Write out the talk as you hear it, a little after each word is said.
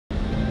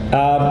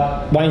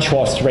Wayne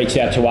Schwass reached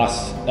out to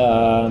us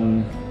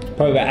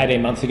probably about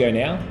 18 months ago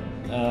now,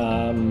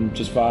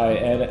 just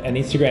via an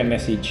Instagram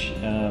message.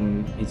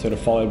 He sort of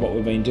followed what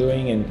we've been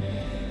doing and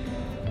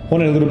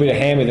wanted a little bit of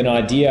hand with an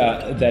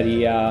idea that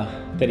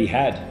he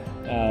had.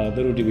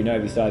 Little did we know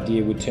this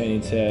idea would turn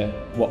into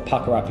what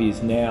Puka Up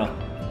is now.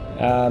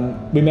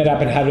 We met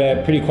up and had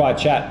a pretty quiet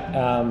chat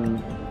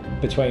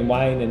between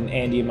Wayne and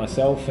Andy and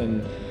myself,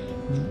 and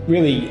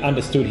really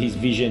understood his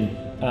vision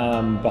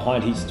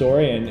behind his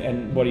story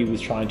and what he was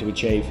trying to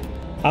achieve.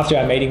 After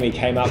our meeting, we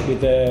came up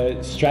with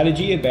a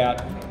strategy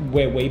about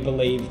where we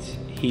believed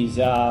his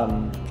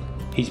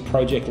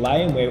project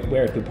lay and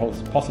where it could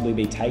possibly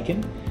be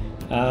taken.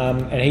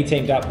 And he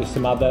teamed up with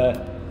some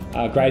other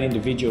great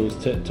individuals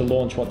to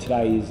launch what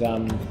today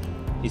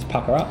is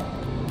Puka Up.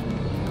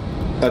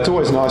 It's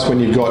always nice when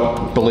you've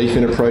got belief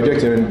in a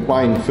project, and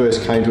Wayne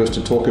first came to us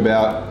to talk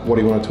about what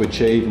he wanted to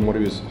achieve and what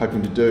he was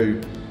hoping to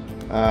do.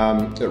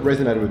 It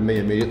resonated with me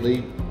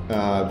immediately.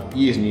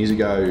 Years and years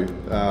ago,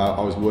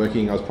 I was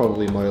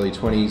probably in my early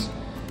 20s,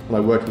 and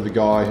I worked with a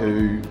guy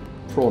who,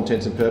 for all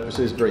intents and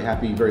purposes, very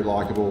happy, very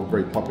likeable,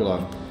 very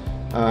popular.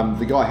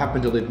 The guy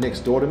happened to live next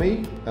door to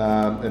me,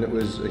 and it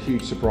was a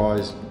huge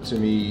surprise to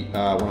me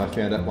when I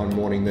found out one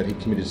morning that he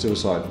committed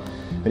suicide.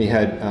 And he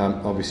had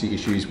obviously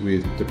issues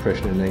with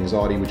depression and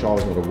anxiety, which I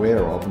was not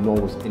aware of, nor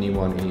was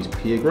anyone in his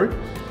peer group.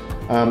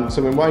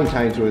 So when Wayne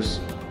came to us,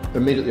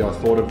 immediately I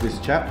thought of this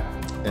chap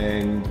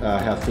and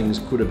how things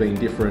could have been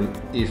different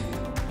if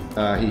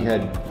he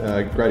had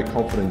greater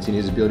confidence in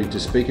his ability to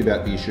speak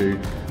about the issue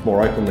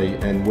more openly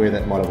and where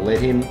that might have led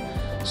him.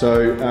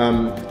 So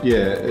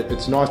yeah,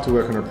 it's nice to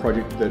work on a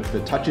project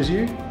that touches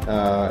you.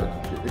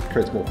 It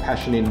creates more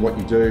passion in what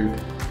you do,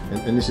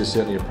 and this is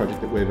certainly a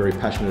project that we're very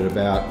passionate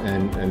about,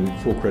 and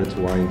full credit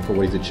to Wayne for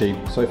what he's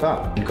achieved so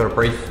far. We've got a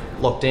brief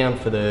lockdown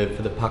for the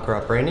Puka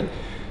Up branding.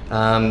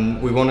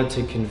 We wanted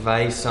to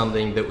convey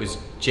something that was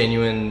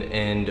genuine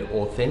and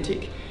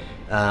authentic.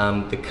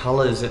 The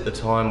colours at the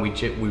time, we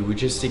were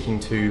just sticking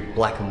to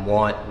black and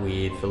white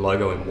with the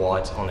logo in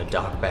white on a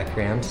dark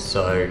background,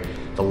 so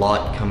the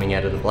light coming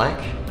out of the black.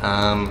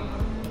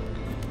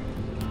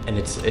 And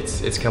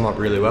it's come up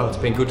really well. It's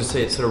been good to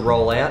see it sort of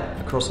roll out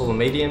across all the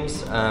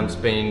mediums. It's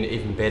been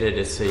even better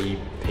to see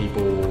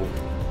people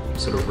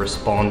sort of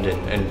respond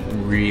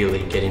and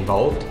really get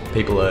involved.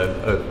 People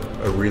are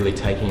really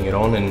taking it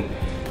on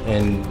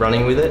and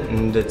running with it,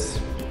 and it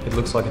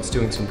looks like it's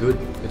doing some good.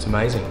 It's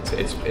amazing.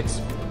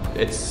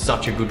 It's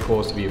such a good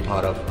cause to be a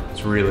part of.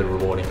 It's really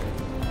rewarding.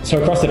 So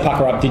across the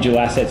Puka Up digital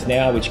assets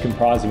now, which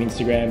comprise of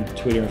Instagram,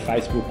 Twitter and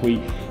Facebook, we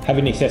have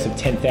in excess of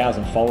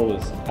 10,000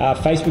 followers.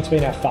 Facebook's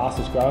been our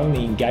fastest growing.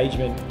 The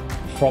engagement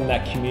from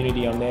that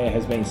community on there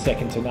has been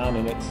second to none,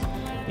 and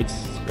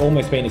it's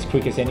almost been as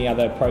quick as any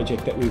other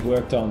project that we've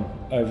worked on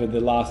over the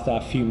last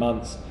few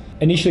months.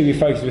 Initially we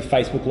focused with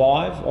Facebook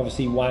Live.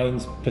 Obviously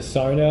Wayne's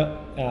persona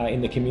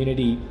in the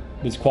community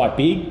was quite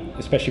big,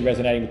 especially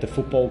resonating with the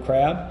football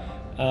crowd.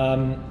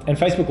 And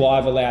Facebook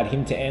Live allowed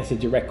him to answer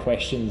direct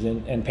questions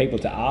and people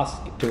to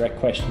ask direct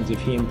questions of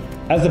him.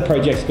 As the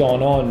project's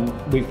gone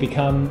on, we've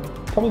become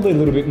probably a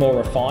little bit more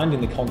refined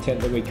in the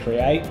content that we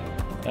create.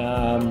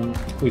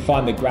 We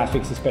find the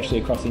graphics, especially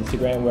across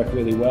Instagram, work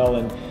really well,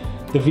 and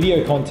the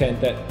video content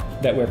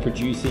that we're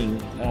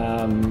producing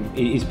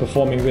is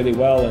performing really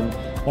well. And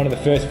one of the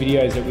first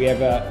videos that we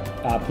ever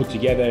put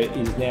together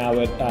is now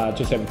at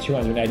just over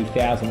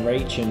 280,000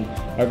 reach and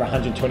over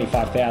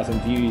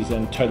 125,000 views,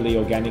 and totally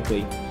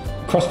organically.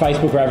 Across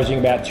Facebook, we're averaging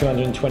about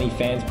 220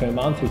 fans per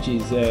month, which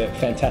is a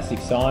fantastic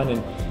sign,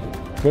 and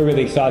we're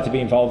really excited to be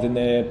involved in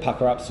the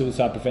Puka Up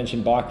suicide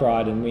prevention bike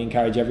ride, and we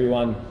encourage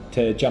everyone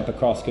to jump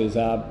across because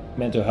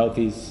mental health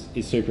is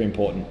super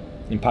important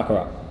in Puka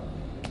Up.